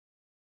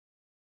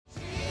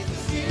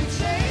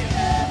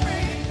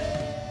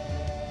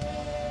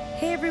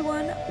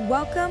everyone,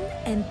 welcome,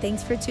 and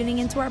thanks for tuning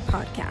into our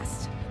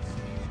podcast.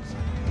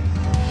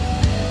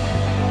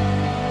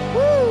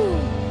 Woo!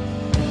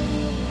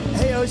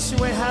 Hey, Ocean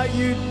Way, how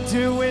you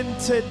doing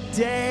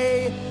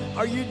today?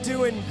 Are you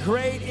doing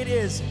great? It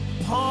is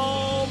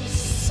Palm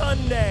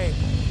Sunday,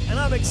 and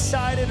I'm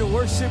excited to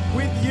worship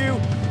with you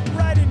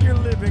right in your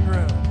living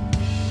room.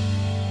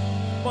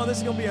 Come on, this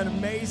is going to be an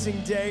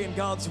amazing day in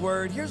God's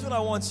Word. Here's what I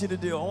want you to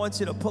do. I want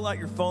you to pull out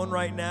your phone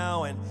right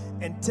now and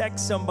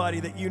text somebody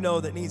that you know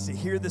that needs to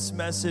hear this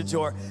message,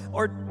 or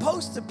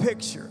post a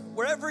picture.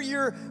 Wherever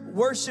you're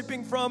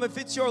worshiping from, if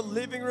it's your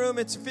living room,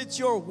 if it's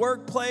your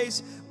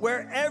workplace,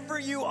 wherever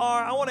you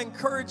are, I want to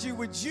encourage you,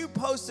 would you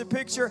post a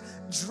picture,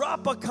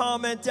 drop a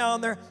comment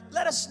down there,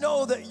 let us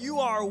know that you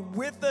are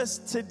with us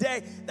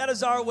today. That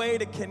is our way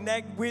to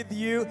connect with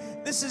you.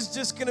 This is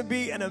just going to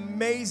be an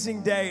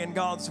amazing day in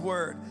God's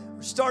Word.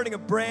 We're starting a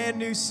brand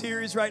new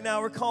series right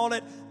now. We're calling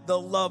it The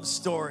Love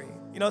Story.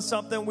 You know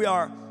something? We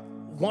are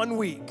 1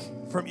 week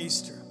from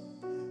Easter.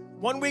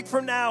 1 week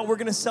from now, we're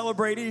going to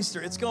celebrate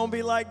Easter. It's going to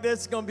be like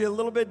this. It's going to be a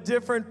little bit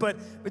different, but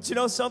you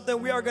know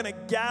something? We are going to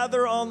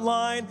gather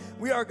online.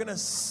 We are going to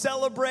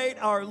celebrate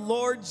our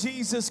Lord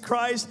Jesus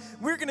Christ.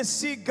 We're going to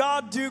see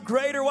God do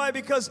greater. Why?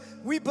 Because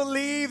we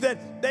believe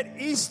that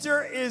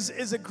Easter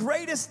is the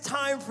greatest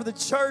time for the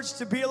church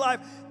to be alive.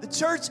 The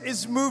church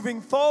is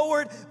moving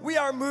forward. We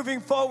are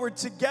moving forward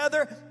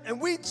together, and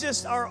we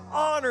just are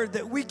honored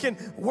that we can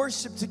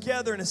worship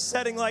together in a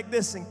setting like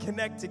this and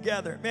connect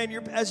together. Man,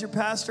 as your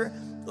pastor,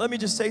 let me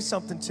just say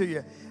something to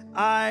you.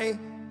 I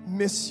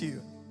miss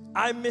you.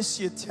 I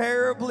miss you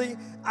terribly.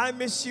 I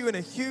miss you in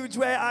a huge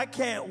way. I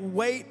can't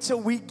wait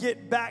till we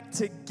get back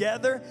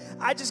together.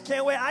 I just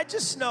can't wait. I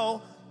just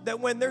know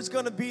that when there's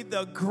going to be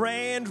the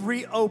grand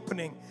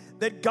reopening,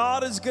 that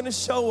God is going to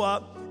show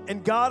up,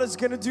 and God is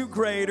going to do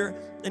greater,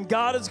 and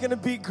God is going to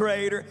be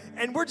greater,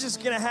 and we're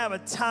just going to have a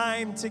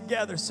time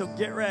together. So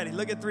get ready.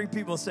 Look at 3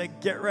 people, say,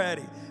 get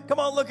ready. Come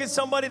on, look at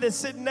somebody that's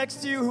sitting next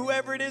to you,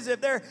 whoever it is.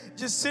 If they're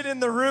just sitting in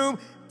the room,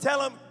 tell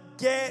them,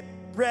 get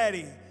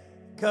ready,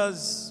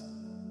 because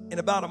in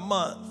about a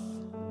month,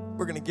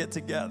 we're going to get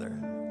together.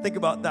 Think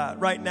about that.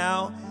 Right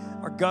now,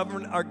 our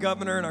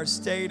governor in our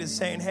state is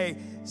saying, hey,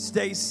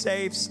 stay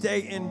safe, stay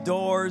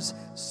indoors,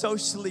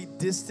 socially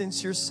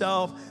distance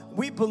yourself.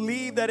 We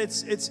believe that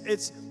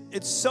it's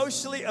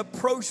socially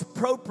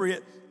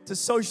appropriate to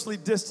socially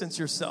distance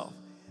yourself,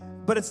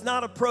 but it's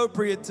not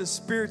appropriate to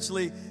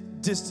spiritually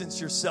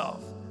distance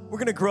yourself. We're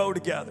going to grow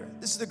together.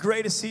 This is the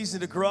greatest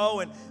season to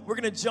grow, and we're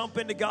going to jump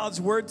into God's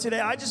Word today.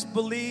 I just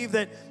believe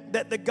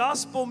that the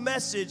gospel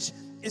message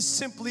is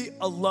simply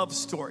a love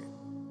story,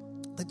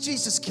 that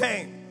Jesus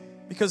came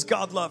because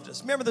God loved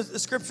us. Remember the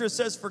scripture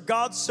says, for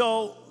God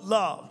so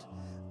loved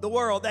the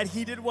world that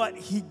he did what?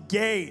 He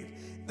gave.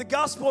 The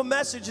gospel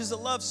message is a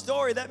love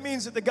story. That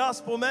means that the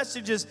gospel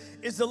message is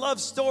the love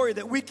story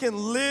that we can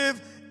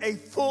live a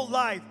full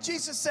life.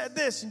 Jesus said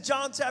this in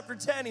John chapter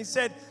 10. He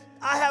said,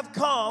 I have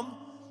come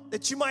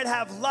that you might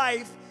have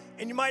life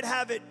and you might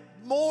have it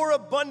more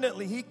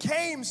abundantly. He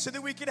came so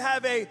that we could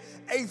have a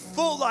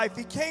full life.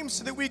 He came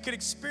so that we could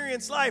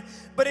experience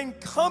life. But in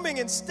coming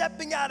and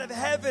stepping out of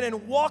heaven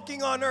and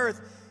walking on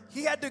earth,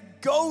 he had to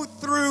go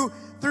through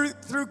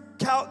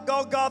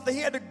Golgotha. He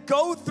had to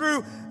go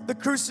through the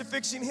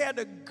crucifixion. He had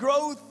to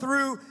go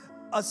through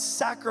a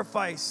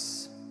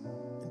sacrifice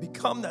and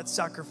become that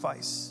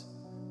sacrifice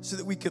so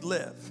that we could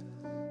live.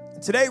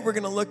 And today we're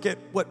going to look at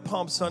what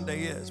Palm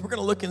Sunday is. We're going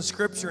to look in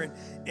Scripture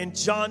in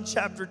John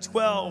chapter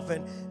 12.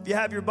 And if you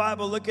have your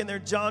Bible, look in there,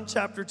 John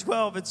chapter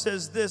 12. It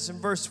says this in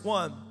verse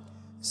 1.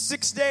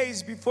 6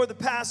 days before the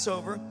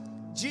Passover,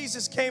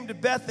 Jesus came to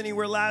Bethany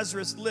where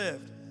Lazarus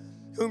lived,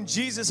 whom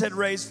Jesus had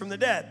raised from the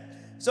dead.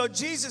 So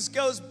Jesus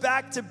goes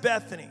back to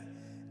Bethany.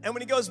 And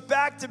when he goes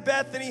back to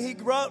Bethany, he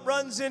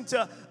runs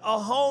into a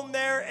home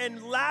there,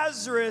 and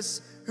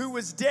Lazarus, who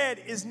was dead,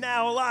 is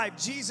now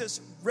alive. Jesus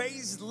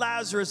raised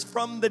Lazarus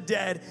from the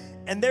dead,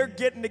 and they're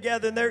getting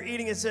together and they're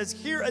eating. It says,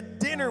 here a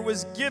dinner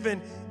was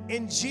given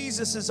in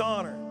Jesus'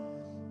 honor.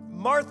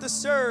 Martha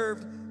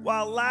served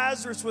while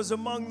Lazarus was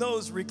among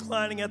those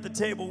reclining at the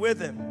table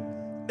with him.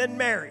 Then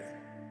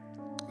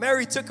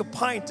Mary took a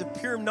pint of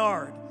pure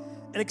nard,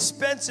 an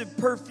expensive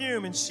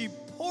perfume, and she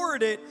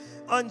poured it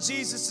on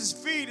Jesus'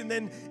 feet. And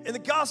then in the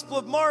Gospel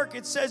of Mark,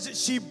 it says that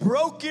she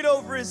broke it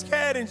over his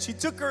head, and she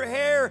took her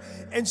hair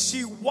and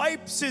she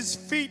wipes his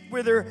feet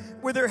with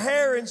her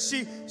hair, and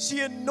she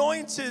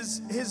anoints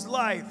his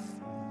life.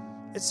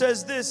 It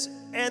says this,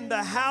 and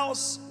the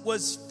house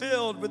was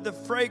filled with the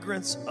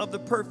fragrance of the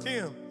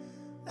perfume.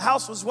 The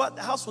house was what?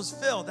 The house was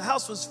filled. The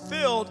house was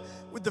filled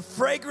with the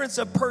fragrance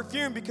of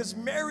perfume, because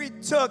Mary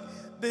took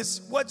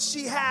what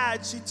she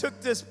had, she took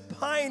this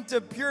pint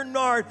of pure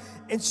nard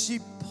and she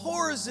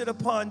pours it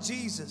upon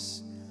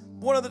Jesus.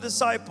 One of the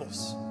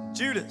disciples,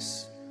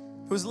 Judas,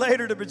 who was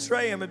later to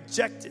betray him,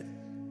 objected.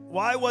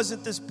 Why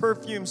wasn't this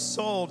perfume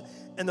sold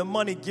and the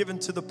money given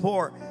to the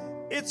poor?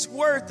 It's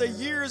worth a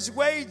year's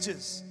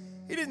wages.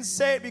 He didn't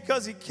say it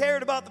because he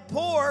cared about the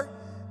poor,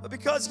 but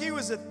because he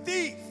was a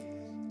thief.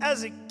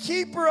 as a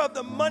keeper of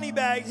the money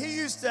bag, he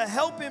used to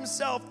help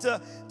himself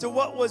to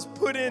what was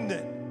put in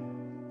it.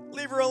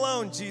 Leave her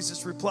alone,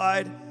 Jesus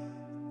replied.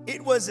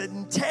 It was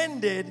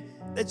intended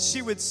that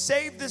she would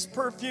save this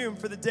perfume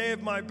for the day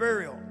of my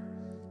burial.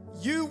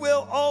 You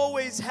will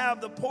always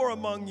have the poor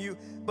among you,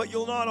 but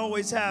you'll not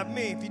always have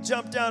me. If you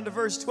jump down to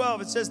verse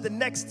 12, it says the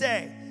next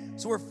day.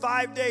 So we're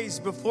 5 days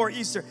before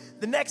Easter.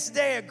 The next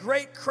day, a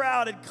great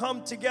crowd had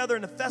come together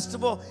in a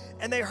festival,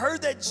 and they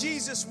heard that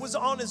Jesus was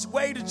on his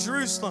way to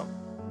Jerusalem.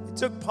 They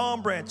took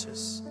palm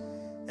branches,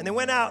 and they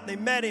went out, and they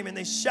met him, and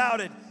they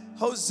shouted,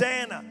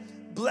 Hosanna!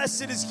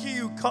 Blessed is he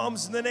who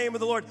comes in the name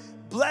of the Lord.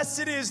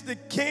 Blessed is the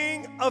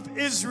King of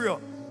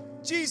Israel.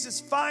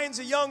 Jesus finds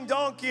a young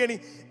donkey,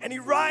 and he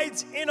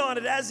rides in on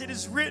it as it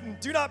is written,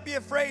 do not be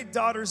afraid,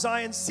 daughter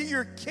Zion. See,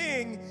 your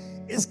king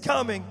is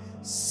coming,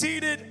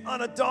 seated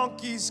on a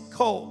donkey's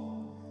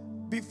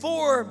colt.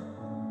 Before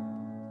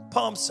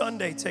Palm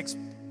Sunday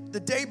the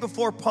day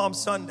before Palm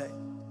Sunday,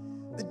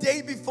 the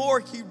day before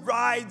he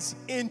rides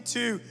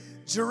into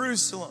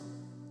Jerusalem,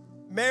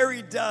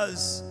 Mary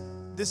does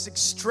this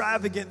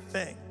extravagant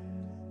thing,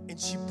 and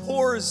she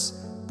pours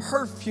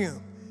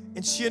perfume,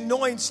 and she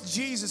anoints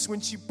Jesus.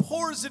 When she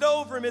pours it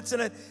over him, it's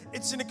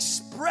an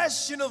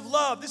expression of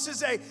love. This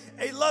is a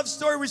love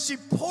story where she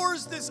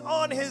pours this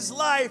on his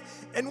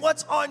life, and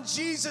what's on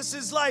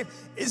Jesus' life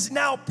is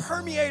now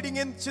permeating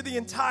into the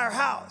entire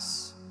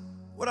house.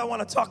 What I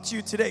want to talk to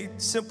you today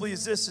simply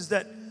is this, is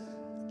that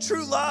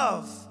true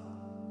love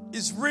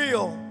is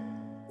real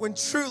when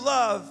true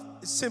love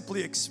is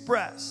simply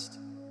expressed.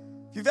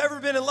 If you've ever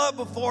been in love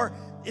before,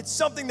 it's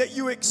something that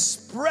you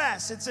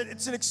express. It's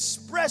an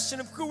expression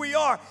of who we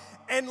are.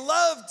 And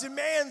love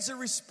demands a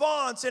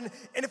response. And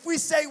if we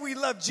say we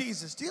love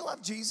Jesus, do you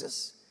love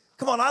Jesus?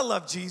 Come on, I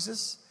love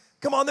Jesus.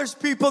 Come on, there's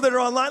people that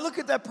are online. Look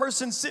at that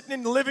person sitting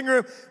in the living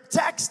room.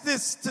 Text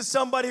this to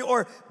somebody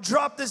or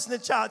drop this in the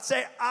chat.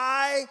 Say,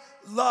 I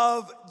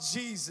love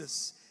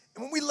Jesus.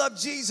 And when we love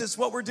Jesus,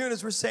 what we're doing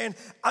is we're saying,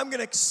 I'm going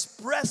to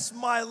express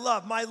my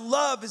love. My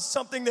love is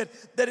something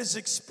that is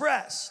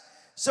expressed.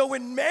 So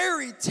when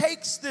Mary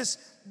takes this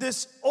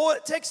oil,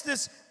 takes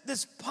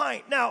this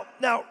pint. Now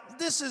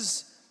this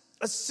is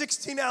a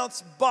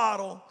 16-ounce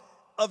bottle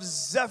of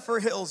Zephyr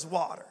Hills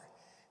water.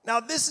 Now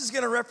this is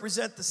going to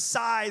represent the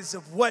size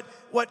of what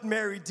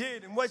Mary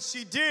did. And what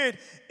she did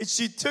is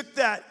she took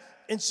that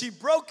and she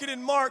broke it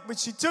in Mark, but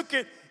she took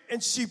it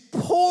and she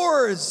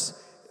pours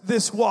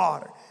this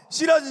water.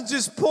 She doesn't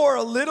just pour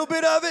a little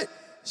bit of it.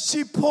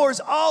 She pours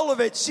all of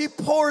it. She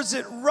pours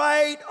it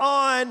right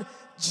on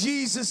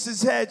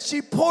Jesus' head.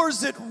 She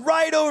pours it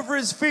right over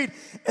his feet.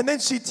 And then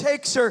she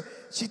takes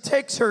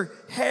her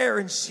hair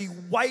and she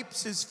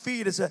wipes his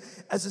feet as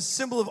a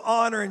symbol of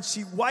honor, and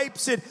she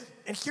wipes it.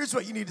 And here's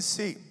what you need to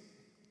see.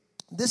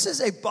 This is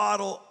a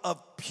bottle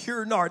of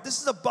pure nard.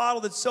 This is a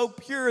bottle that's so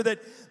pure that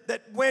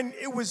when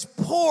it was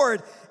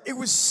poured, it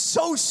was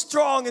so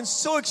strong and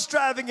so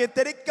extravagant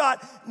that it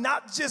got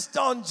not just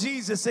on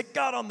Jesus, it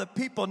got on the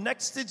people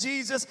next to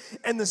Jesus,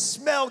 and the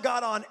smell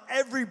got on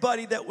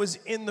everybody that was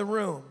in the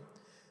room.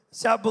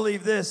 So I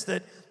believe this,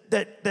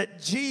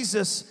 that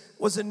Jesus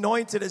was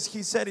anointed, as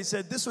he said,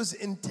 this was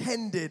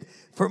intended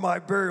for my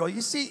burial.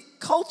 You see,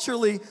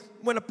 culturally,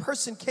 when a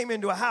person came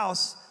into a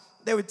house,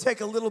 they would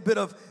take a little bit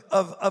of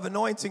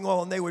anointing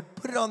oil and they would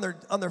put it on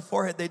their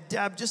forehead. They'd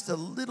dab just a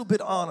little bit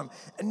on them.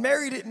 And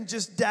Mary didn't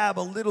just dab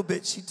a little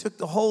bit. She took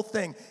the whole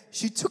thing.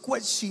 She took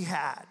what she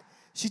had.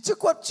 She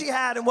took what she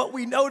had, and what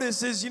we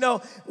notice is,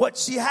 what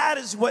she had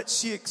is what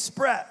she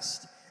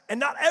expressed. And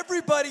not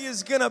everybody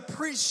is going to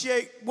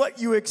appreciate what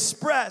you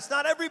express.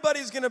 Not everybody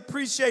is going to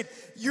appreciate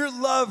your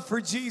love for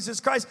Jesus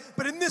Christ.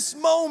 But in this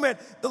moment,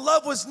 the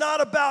love was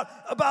not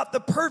about the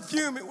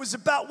perfume. It was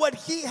about what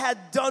he had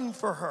done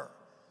for her.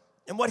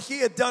 And what he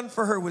had done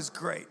for her was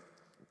great.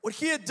 What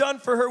he had done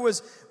for her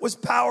was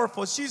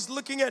powerful. She's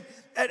looking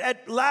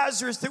at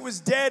Lazarus that was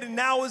dead and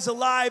now is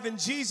alive, and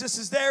Jesus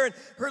is there, and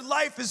her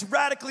life is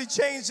radically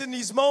changed in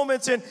these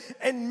moments.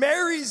 And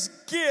Mary's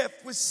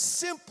gift was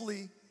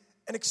simply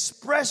an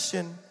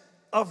expression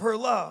of her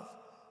love.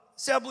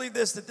 See, I believe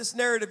that this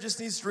narrative just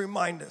needs to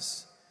remind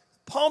us.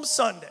 Palm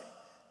Sunday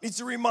needs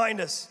to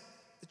remind us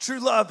that true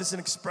love is an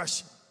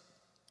expression.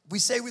 We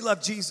say we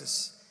love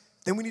Jesus,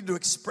 then we need to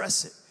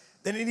express it.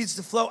 Then it needs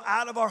to flow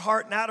out of our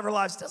heart and out of our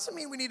lives. Doesn't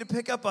mean we need to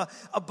pick up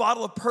a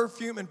bottle of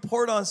perfume and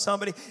pour it on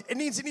somebody. It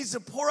needs to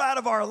pour out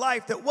of our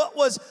life that what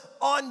was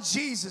on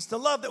Jesus, the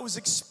love that was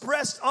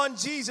expressed on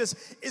Jesus,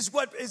 is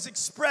what is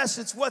expressed.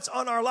 It's what's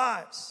on our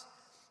lives.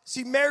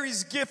 See,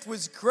 Mary's gift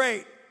was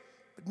great,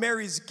 but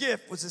Mary's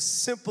gift was a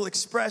simple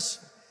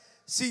expression.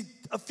 See,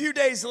 a few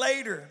days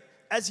later,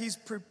 as he's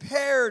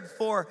prepared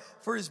for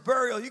his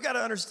burial, you got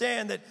to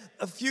understand that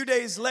a few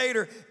days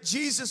later,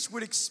 Jesus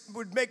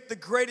would make the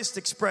greatest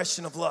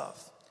expression of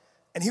love,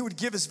 and he would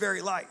give his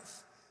very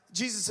life.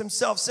 Jesus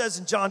himself says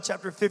in John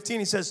chapter 15,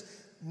 he says,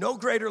 no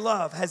greater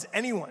love has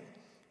anyone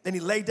than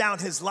he laid down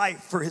his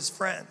life for his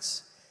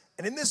friends.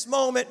 And in this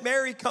moment,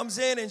 Mary comes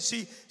in and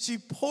she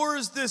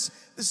pours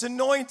this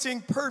anointing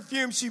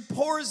perfume. She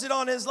pours it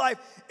on his life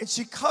and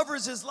she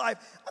covers his life.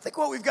 I think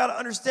what we've got to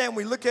understand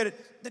when we look at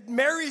it, that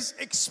Mary's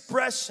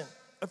expression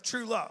of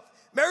true love,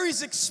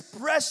 Mary's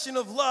expression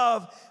of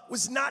love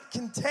was not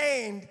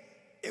contained,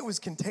 it was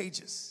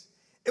contagious.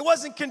 It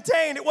wasn't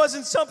contained. It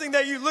wasn't something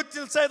that you looked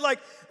and said like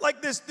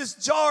this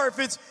jar, if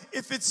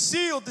it's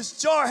sealed, this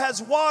jar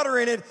has water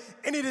in it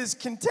and it is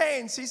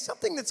contained. See,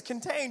 something that's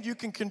contained, you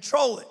can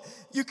control it.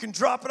 You can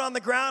drop it on the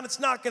ground,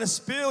 it's not going to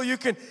spill. You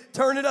can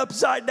turn it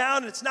upside down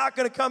and it's not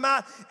going to come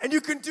out. And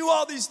you can do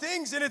all these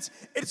things and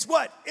it's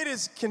what? It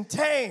is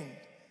contained.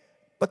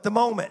 But the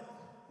moment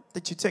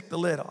that you take the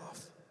lid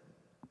off,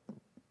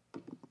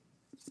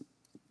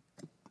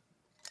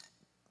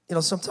 you know,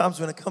 sometimes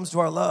when it comes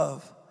to our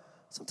love,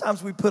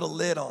 sometimes we put a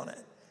lid on it.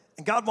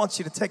 And God wants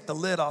you to take the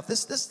lid off.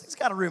 This thing's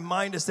got to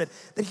remind us that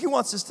he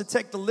wants us to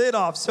take the lid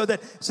off so that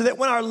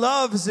when our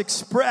love is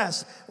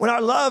expressed,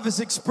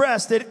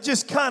 that it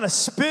just kind of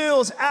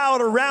spills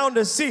out around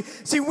us.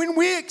 See, when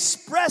we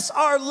express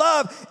our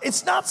love,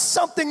 it's not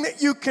something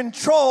that you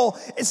control.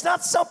 It's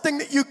not something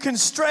that you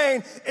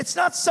constrain. It's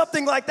not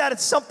something like that.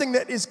 It's something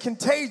that is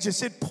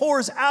contagious. It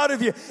pours out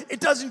of you. It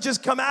doesn't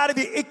just come out of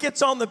you. It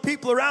gets on the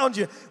people around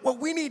you. What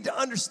we need to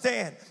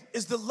understand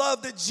is the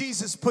love that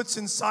Jesus puts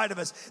inside of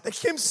us. That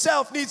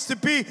himself needs to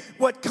be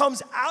what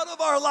comes out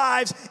of our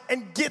lives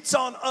and gets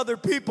on other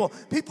people.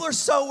 People are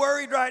so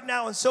worried right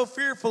now and so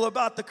fearful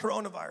about the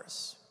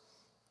coronavirus.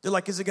 They're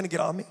like, is it going to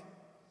get on me?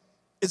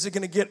 Is it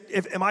going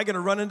to am I going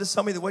to run into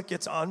somebody that what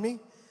gets on me?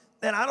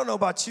 Man, I don't know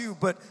about you,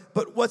 but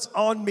what's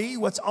on me,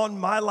 what's on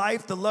my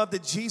life, the love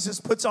that Jesus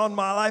puts on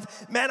my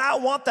life, man, I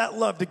want that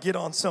love to get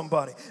on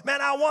somebody.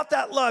 Man, I want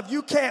that love.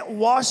 You can't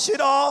wash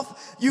it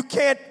off. You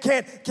can't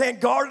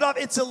guard it off.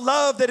 It's a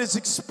love that is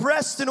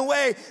expressed in a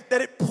way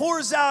that it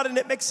pours out and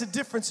it makes a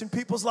difference in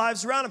people's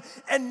lives around them.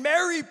 And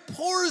Mary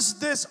pours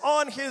this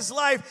on his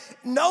life,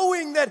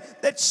 knowing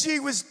that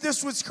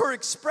this was her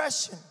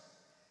expression.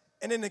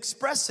 And in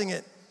expressing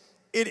it,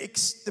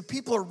 the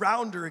people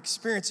around her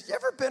experience it. You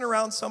ever been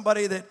around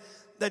somebody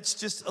that's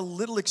just a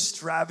little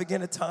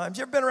extravagant at times?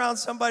 You ever been around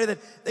somebody that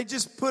they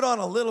just put on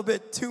a little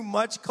bit too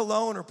much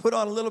cologne or put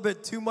on a little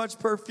bit too much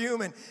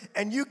perfume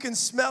and you can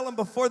smell them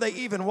before they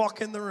even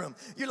walk in the room?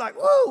 You're like,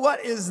 whoa,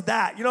 what is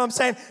that? You know what I'm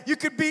saying? You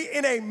could be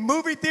in a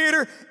movie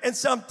theater and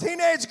some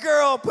teenage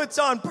girl puts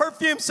on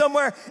perfume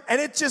somewhere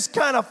and it just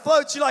kind of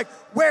floats. You're like,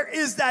 where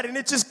is that? And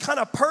it just kind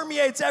of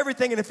permeates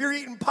everything. And if you're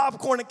eating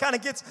popcorn, it kind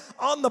of gets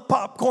on the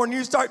popcorn.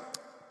 You start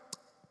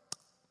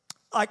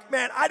like,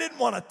 man, I didn't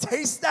want to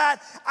taste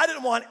that. I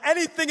didn't want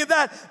anything of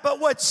that.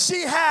 But what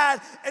she had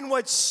and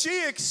what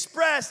she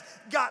expressed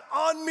got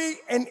on me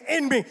and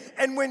in me.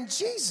 And when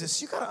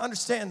Jesus, you got to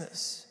understand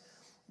this,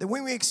 that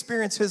when we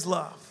experience his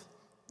love,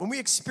 when we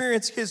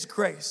experience his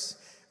grace,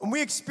 when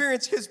we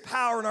experience his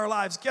power in our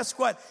lives, guess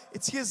what?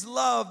 It's his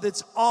love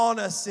that's on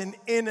us and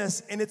in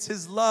us, and it's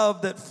his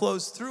love that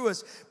flows through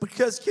us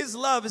because his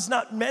love is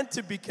not meant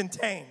to be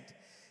contained.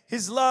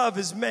 His love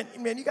is meant,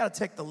 man, you got to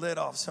take the lid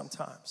off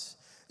sometimes.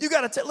 You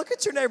got to look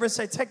at your neighbor and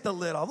say, take the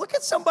lid off. Look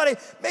at somebody,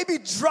 maybe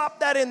drop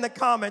that in the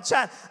comment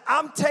chat.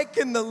 I'm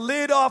taking the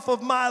lid off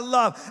of my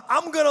love.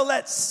 I'm going to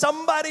let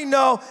somebody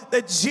know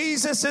that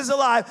Jesus is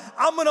alive.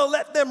 I'm going to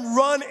let them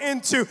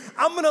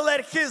I'm going to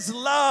let his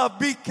love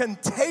be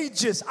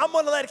contagious. I'm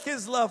going to let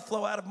his love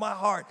flow out of my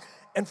heart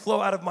and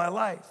flow out of my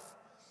life.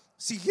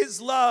 See,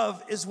 his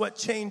love is what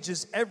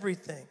changes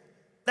everything.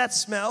 That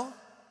smell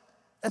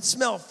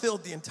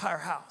filled the entire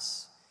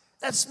house.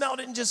 That smell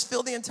didn't just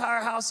fill the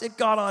entire house, it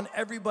got on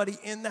everybody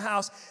in the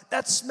house.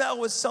 That smell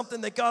was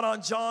something that got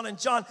on John, and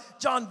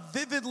John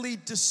vividly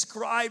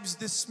describes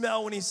this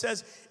smell when he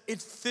says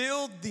it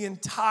filled the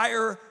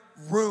entire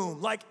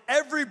room. Like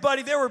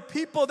everybody, there were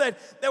people that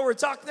were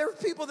talking, there were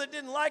people that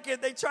didn't like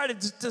it. They tried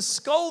to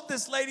scold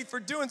this lady for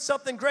doing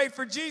something great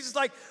for Jesus.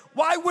 Like,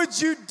 why would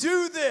you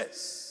do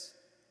this?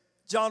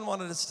 John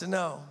wanted us to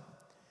know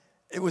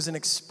it was an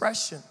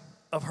expression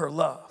of her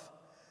love.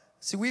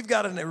 See, we've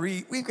got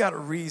a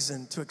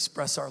reason to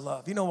express our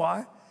love. You know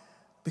why?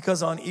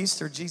 Because on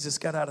Easter, Jesus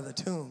got out of the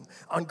tomb.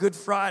 On Good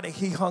Friday,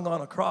 he hung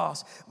on a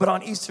cross. But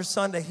on Easter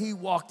Sunday, he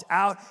walked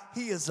out.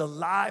 He is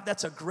alive.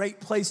 That's a great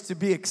place to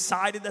be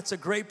excited. That's a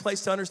great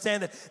place to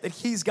understand that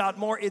he's got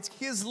more. It's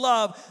his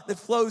love that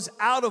flows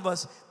out of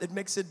us that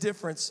makes a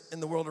difference in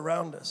the world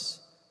around us.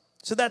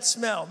 So that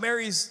smell,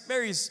 Mary's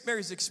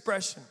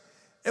expression,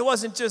 it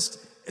wasn't just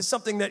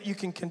something that you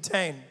can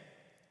contain.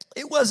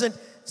 It wasn't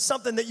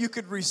something that you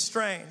could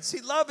restrain. See,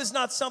 love is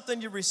not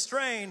something you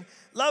restrain.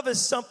 Love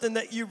is something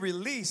that you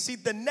release. See,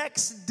 the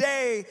next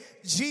day,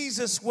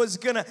 Jesus was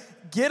going to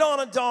get on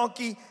a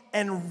donkey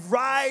and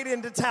ride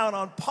into town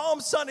on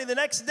Palm Sunday. The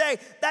next day,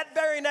 that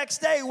very next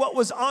day, what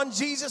was on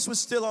Jesus was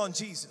still on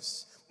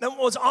Jesus. that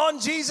was on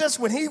Jesus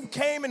when he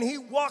came and he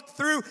walked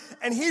through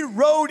and he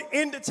rode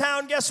into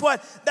town. Guess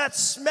what? That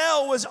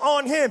smell was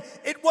on him.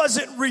 It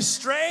wasn't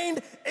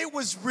restrained. It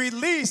was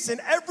released. And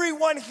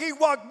everyone he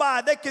walked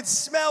by, they could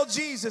smell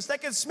Jesus. They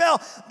could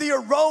smell the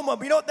aroma.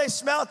 But you know what they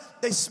smelled?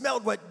 They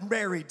smelled what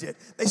Mary did.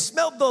 They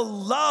smelled the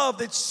love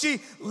that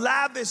she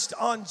lavished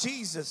on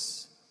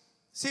Jesus.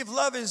 See, if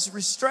love is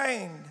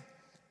restrained,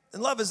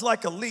 then love is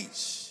like a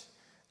leash.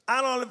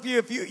 I don't know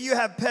if you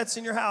have pets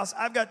in your house.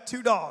 I've got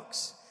 2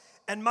 dogs.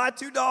 And my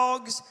 2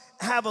 dogs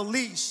have a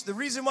leash. The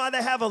reason why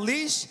they have a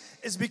leash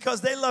is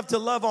because they love to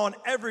love on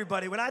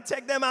everybody. When I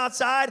take them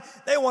outside,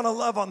 they want to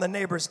love on the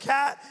neighbor's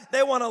cat.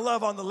 They want to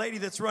love on the lady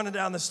that's running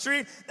down the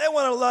street. They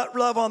want to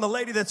love on the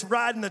lady that's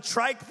riding the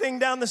trike thing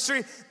down the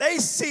street. They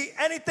see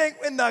anything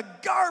when the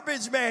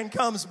garbage man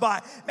comes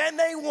by. Man,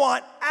 they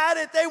want at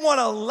it. They want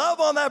to love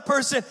on that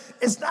person.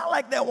 It's not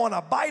like they want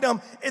to bite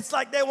them. It's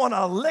like they want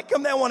to lick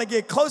them. They want to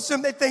get close to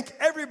them. They think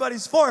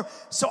everybody's for them.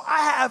 So I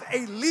have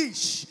a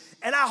leash.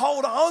 And I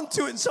hold on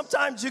to it, and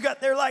sometimes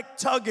they're like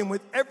tugging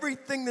with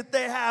everything that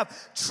they have,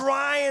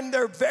 trying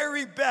their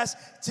very best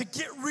to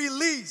get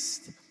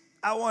released.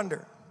 I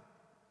wonder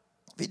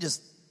if you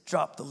just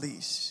drop the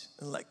leash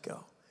and let go.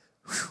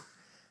 Whew,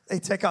 they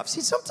take off. See,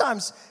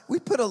 sometimes we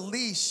put a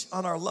leash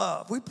on our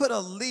love. We put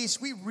a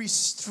leash. We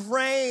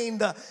restrain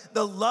the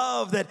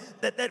love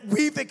that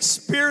we've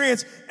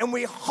experienced, and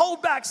we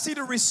hold back. See,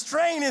 to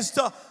restrain is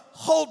to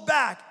hold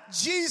back.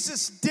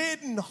 Jesus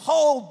didn't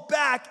hold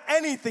back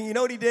anything. You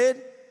know what he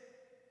did?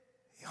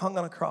 He hung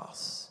on a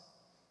cross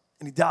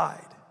and he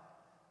died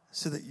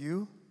so that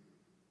you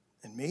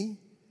and me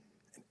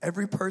and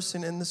every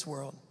person in this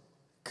world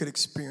could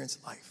experience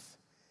life.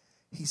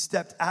 He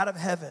stepped out of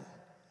heaven and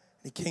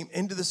he came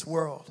into this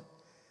world,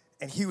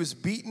 and he was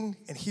beaten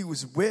and he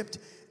was whipped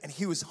and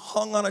he was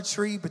hung on a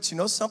tree. But you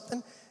know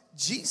something?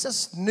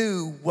 Jesus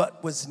knew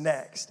what was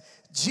next.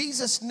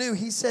 Jesus knew.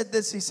 He said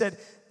this. He said,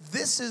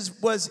 "This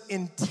was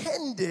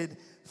intended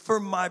for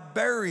my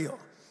burial."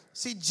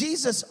 See,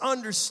 Jesus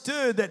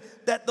understood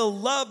that the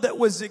love that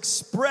was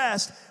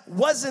expressed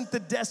wasn't the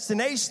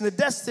destination. The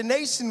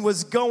destination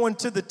was going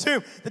to the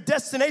tomb. The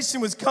destination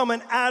was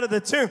coming out of the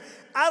tomb.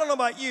 I don't know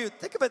about you.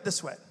 Think of it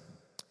this way.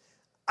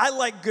 I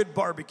like good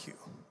barbecue.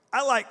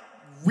 I like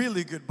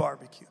really good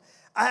barbecue.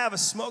 I have a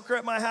smoker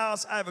at my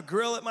house. I have a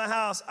grill at my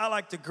house. I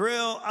like to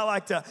grill. I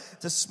like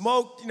to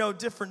smoke,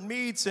 different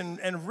meats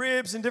and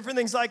ribs and different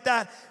things like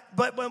that.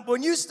 But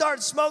when you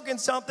start smoking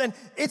something,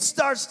 it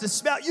starts to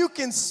smell. You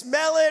can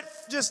smell it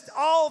just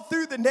all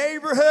through the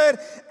neighborhood.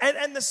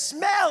 And the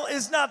smell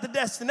is not the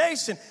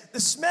destination.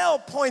 The smell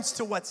points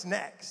to what's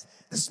next.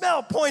 The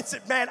smell points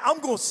at, man, I'm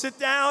going to sit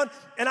down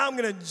and I'm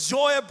going to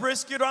enjoy a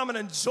brisket, or I'm going to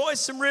enjoy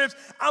some ribs.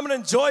 I'm going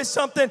to enjoy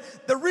something.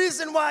 The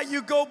reason why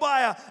you go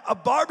by a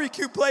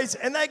barbecue place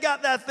and they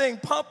got that thing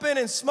pumping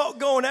and smoke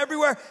going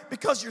everywhere,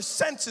 because your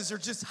senses are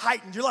just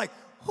heightened. You're like,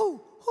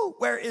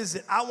 where is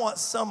it? I want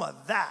some of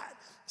that.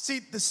 See,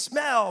 the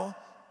smell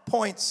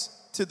points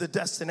to the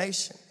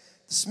destination.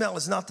 The smell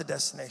is not the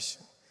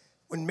destination.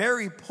 When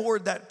Mary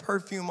poured that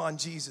perfume on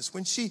Jesus,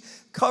 when she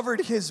covered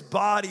his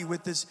body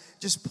with this,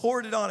 just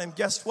poured it on him,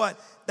 guess what?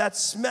 That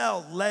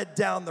smell led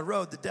down the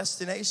road. The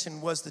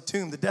destination was the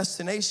tomb. The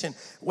destination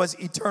was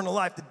eternal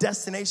life. The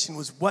destination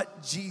was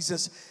what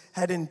Jesus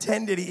had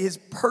intended. His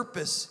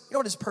purpose, you know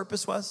what his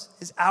purpose was?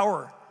 His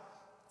hour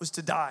was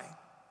to die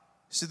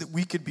so that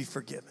we could be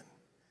forgiven.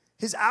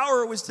 His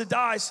hour was to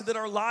die so that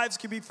our lives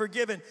could be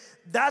forgiven.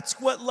 That's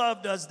what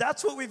love does.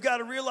 That's what we've got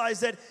to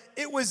realize, that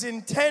it was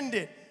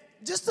intended.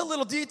 Just a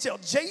little detail.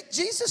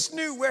 Jesus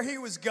knew where he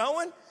was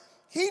going.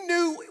 He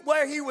knew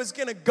where he was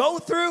going to go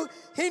through.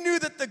 He knew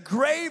that the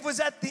grave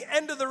was at the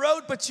end of the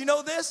road. But you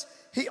know this?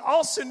 He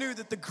also knew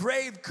that the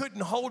grave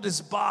couldn't hold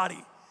his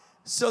body.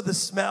 So the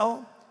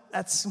smell,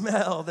 that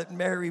smell that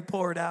Mary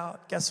poured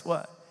out, guess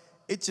what?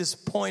 It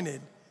just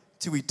pointed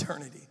to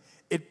eternity.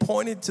 It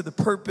pointed to the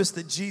purpose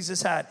that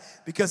Jesus had.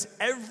 Because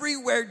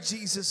everywhere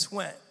Jesus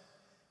went,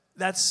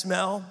 that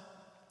smell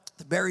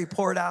that Mary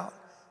poured out,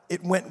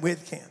 it went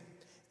with him.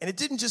 And it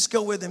didn't just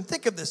go with him.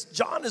 Think of this.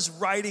 John is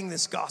writing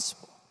this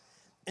gospel.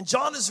 And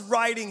John is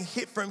writing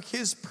from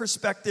his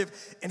perspective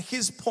and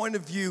his point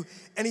of view.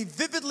 And he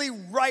vividly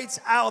writes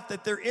out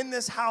that they're in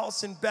this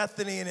house in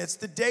Bethany, and it's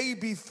the day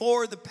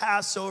before the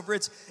Passover.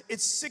 It's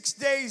 6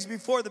 days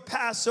before the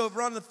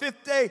Passover. On the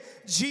 5th day,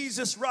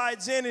 Jesus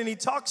rides in, and he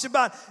talks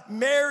about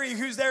Mary,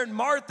 who's there, and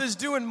Martha's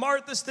doing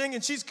Martha's thing,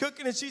 and she's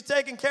cooking and she's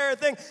taking care of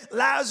things.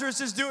 Lazarus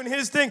is doing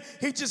his thing.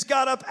 He just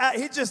got up.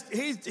 He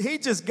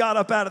just got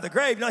up out of the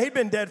grave. No, he'd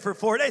been dead for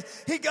 4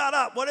 days. He got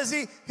up. What is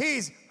he?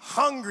 He's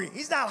hungry.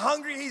 He's not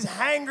hungry. He's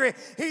hangry.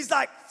 He's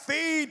like,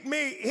 feed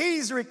me.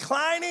 He's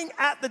reclining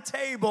at the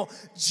table.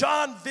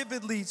 John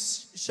vividly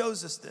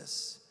shows us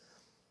this.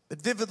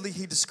 But vividly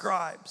he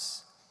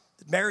describes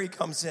that Mary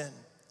comes in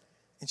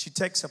and she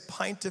takes a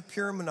pint of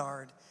pure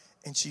nard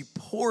and she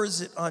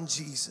pours it on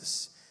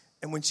Jesus.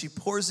 And when she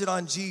pours it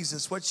on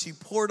Jesus, what she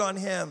poured on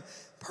him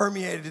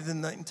permeated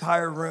in the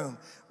entire room.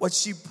 What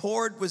she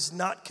poured was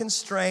not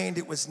constrained.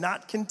 It was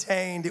not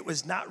contained. It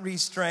was not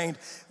restrained.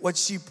 What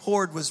she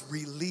poured was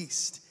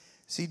released.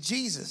 See,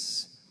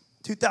 Jesus,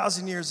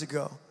 2,000 years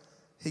ago,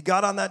 he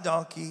got on that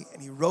donkey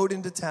and he rode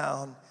into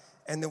town,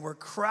 and there were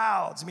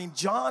crowds. I mean,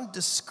 John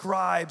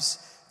describes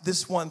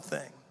this one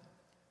thing.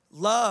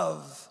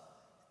 Love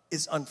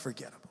is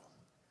unforgettable.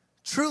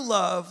 True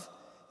love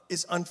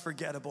is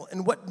unforgettable.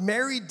 And what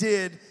Mary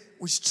did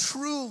was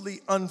truly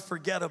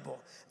unforgettable.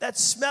 That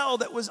smell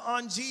that was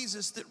on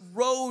Jesus that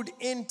rode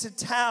into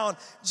town.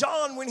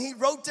 John, when he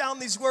wrote down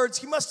these words,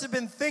 he must have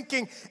been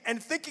thinking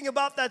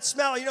about that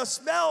smell. You know,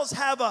 smells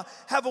have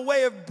a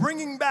way of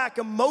bringing back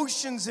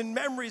emotions and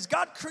memories.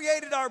 God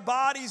created our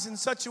bodies in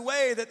such a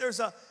way that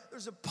there's a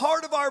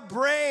part of our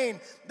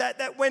brain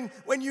that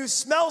when you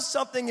smell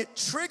something, it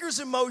triggers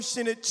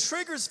emotion, it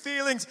triggers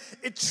feelings,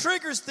 it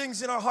triggers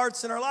things in our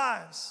hearts and our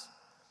lives.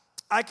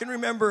 I can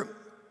remember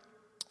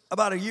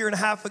about a year and a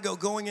half ago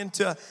going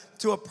into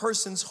a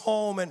person's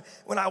home, and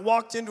when I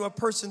walked into a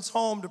person's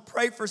home to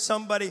pray for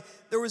somebody,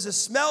 there was a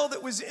smell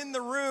that was in the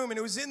room, and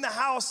it was in the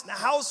house, and the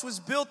house was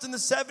built in the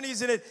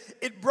 70s, and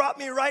it brought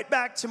me right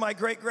back to my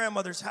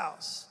great-grandmother's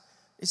house.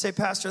 You say,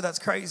 Pastor, that's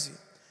crazy.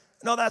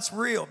 No, that's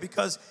real,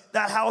 because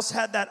that house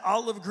had that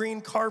olive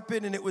green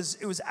carpet, and it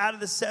was out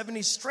of the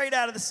 70s, straight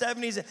out of the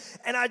 70s,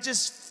 and I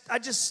just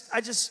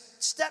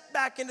stepped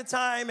back into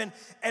time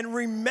and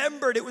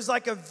remembered. It was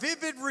like a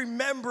vivid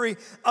remembering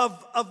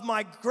of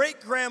my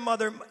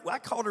great-grandmother. I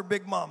called her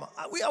Big Mama.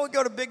 I would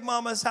go to Big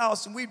Mama's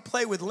house, and we'd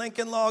play with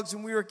Lincoln Logs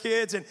when we were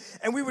kids,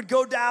 and we would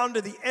go down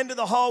to the end of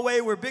the hallway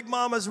where Big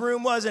Mama's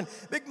room was, and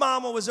Big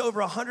Mama was over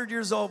 100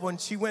 years old when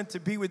she went to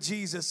be with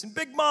Jesus. And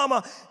Big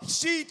Mama,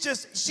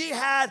 she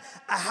had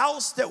a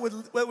house that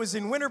was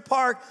in Winter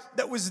Park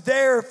that was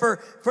there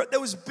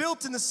that was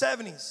built in the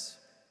 70s.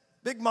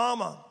 Big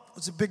Mama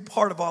was a big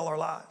part of all our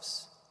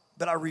lives.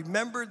 But I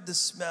remembered the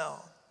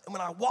smell. And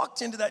when I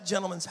walked into that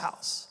gentleman's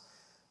house,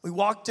 we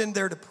walked in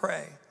there to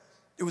pray.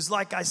 It was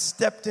like I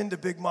stepped into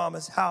Big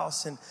Mama's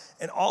house, and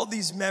all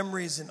these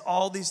memories and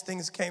all these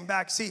things came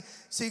back. See,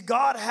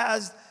 God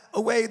has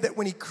a way that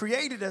when he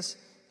created us,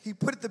 he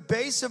put at the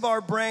base of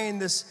our brain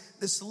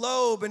this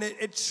lobe, and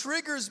it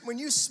triggers, when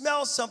you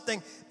smell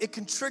something, it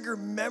can trigger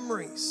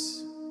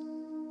memories.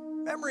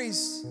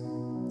 Memories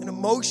and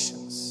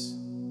emotions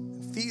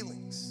and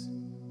feelings.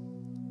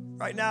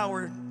 Right now,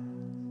 we're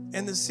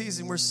in this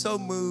season, we're so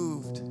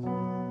moved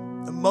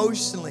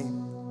emotionally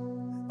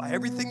by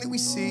everything that we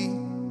see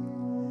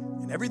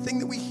and everything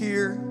that we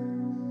hear.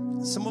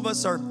 Some of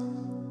us are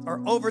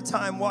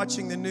overtime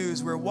watching the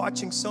news. We're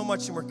watching so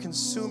much and we're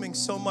consuming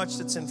so much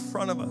that's in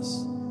front of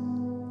us.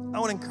 I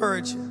want to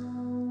encourage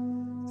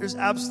you. There's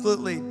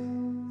absolutely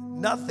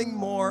nothing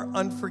more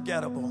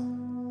unforgettable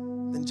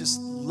than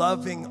just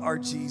loving our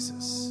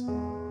Jesus.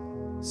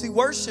 See,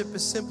 worship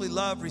is simply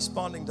love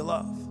responding to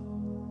love.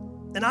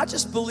 And I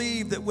just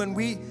believe that when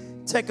we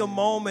take a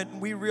moment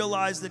and we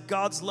realize that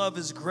God's love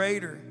is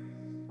greater,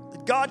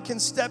 that God can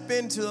step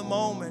into the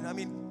moment. I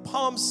mean,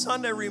 Palm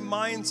Sunday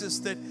reminds us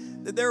that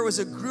there was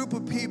a group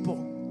of people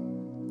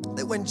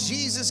that when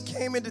Jesus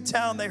came into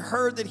town, they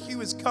heard that he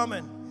was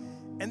coming,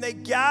 and they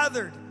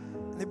gathered.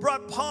 They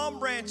brought palm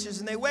branches,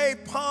 and they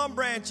waved palm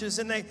branches,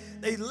 and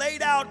they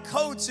laid out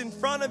coats in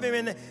front of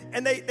him,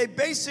 and they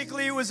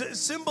basically, it was a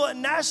symbol, a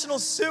national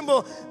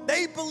symbol.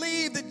 They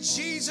believed that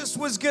Jesus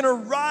was going to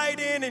ride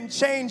in and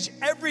change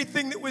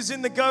everything that was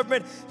in the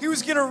government. He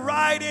was going to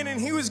ride in, and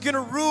he was going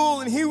to rule,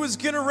 and he was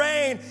going to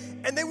reign.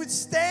 And they would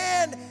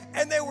stand,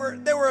 and they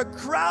were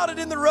crowded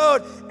in the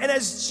road. And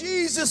as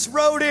Jesus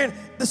rode in,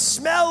 the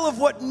smell of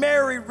what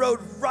Mary rode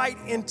right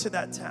into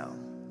that town.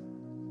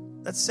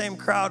 That same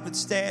crowd would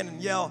stand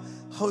and yell,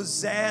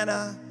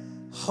 Hosanna,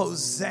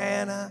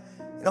 Hosanna.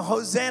 You know,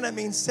 Hosanna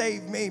means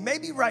save me.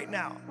 Maybe right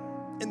now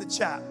in the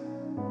chat,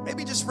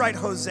 maybe just write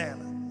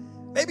Hosanna.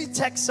 Maybe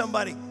text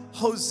somebody,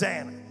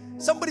 Hosanna.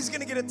 Somebody's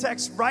going to get a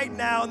text right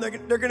now, and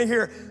they're going to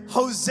hear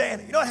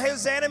Hosanna. You know what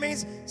Hosanna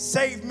means?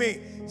 Save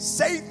me.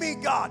 Save me,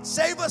 God.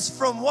 Save us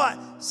from what?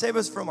 Save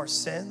us from our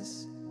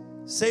sins.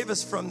 Save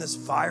us from this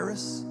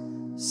virus.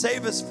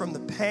 Save us from the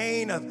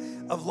pain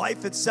of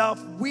life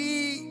itself.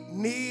 We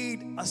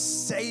need a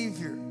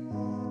Savior.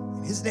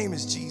 And his name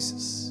is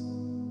Jesus.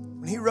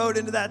 When he rode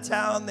into that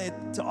town,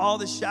 to all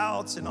the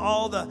shouts and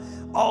all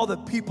the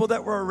people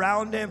that were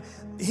around him,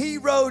 he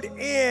rode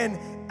in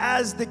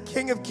as the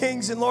King of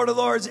Kings and Lord of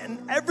Lords,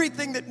 and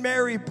everything that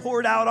Mary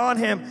poured out on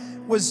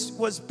him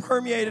was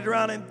permeated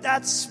around him.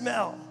 That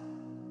smell.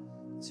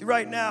 See,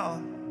 right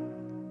now,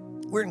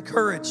 we're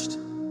encouraged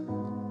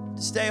to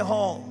stay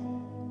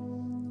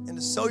home and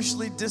to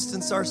socially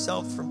distance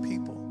ourselves from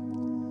people.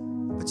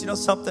 But you know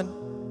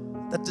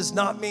something? That does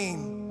not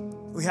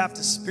mean we have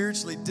to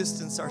spiritually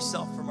distance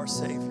ourselves from our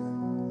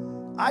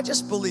Savior. I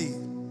just believe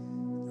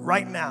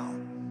right now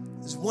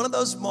is one of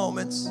those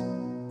moments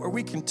where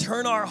we can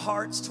turn our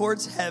hearts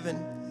towards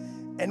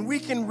heaven, and we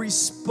can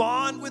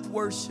respond with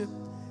worship,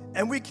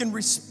 and we can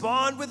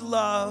respond with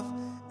love,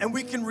 and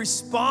we can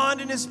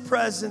respond in his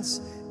presence,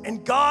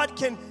 And God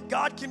can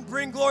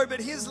bring glory, but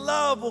his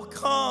love will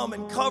come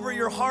and cover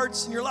your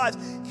hearts and your lives.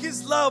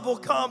 His love will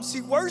come.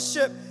 See,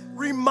 worship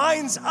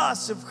reminds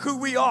us of who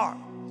we are.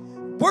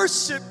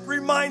 Worship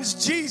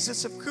reminds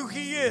Jesus of who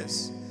he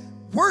is.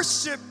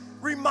 Worship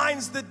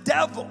reminds the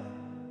devil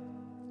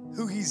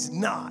who he's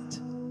not.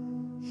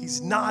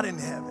 He's not in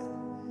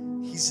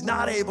heaven. He's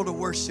not able to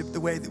worship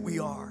the way that we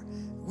are.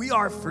 We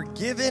are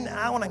forgiven.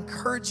 I want to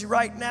encourage you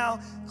right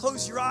now.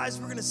 Close your eyes.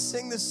 We're going to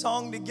sing this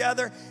song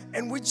together.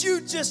 And would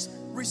you just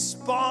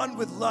respond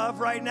with love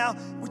right now?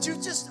 Would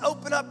you just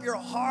open up your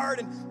heart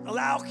and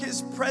allow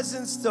his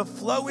presence to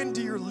flow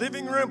into your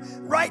living room?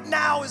 Right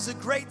now is a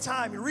great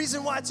time. The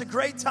reason why it's a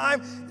great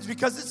time is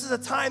because this is a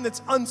time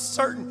that's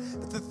uncertain.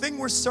 But the thing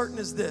we're certain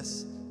is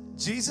this: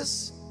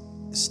 Jesus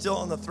is still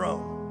on the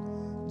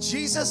throne.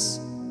 Jesus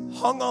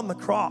hung on the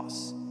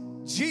cross.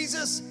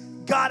 Jesus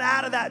got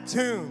out of that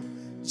tomb.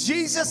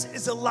 Jesus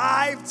is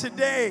alive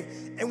today,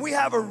 and we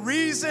have a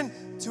reason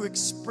to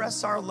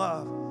express our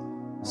love.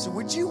 So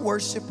would you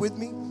worship with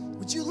me?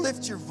 Would you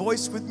lift your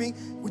voice with me?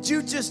 Would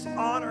you just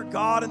honor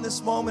God in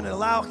this moment and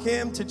allow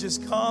him to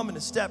just come and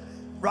to step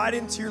right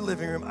into your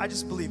living room? I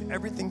just believe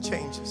everything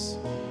changes.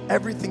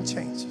 Everything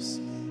changes.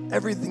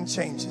 Everything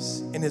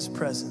changes in his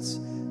presence.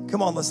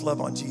 Come on, let's love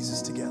on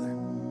Jesus together.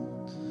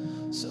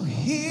 So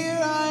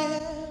here I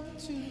am.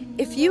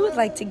 If you would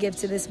like to give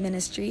to this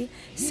ministry,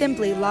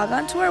 simply log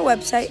on to our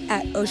website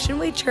at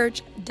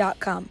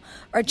oceanwaychurch.com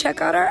or check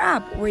out our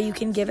app where you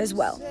can give as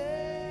well.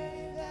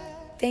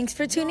 Thanks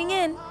for tuning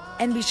in,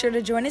 and be sure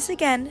to join us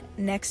again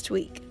next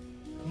week.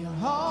 You're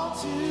all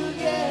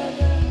together.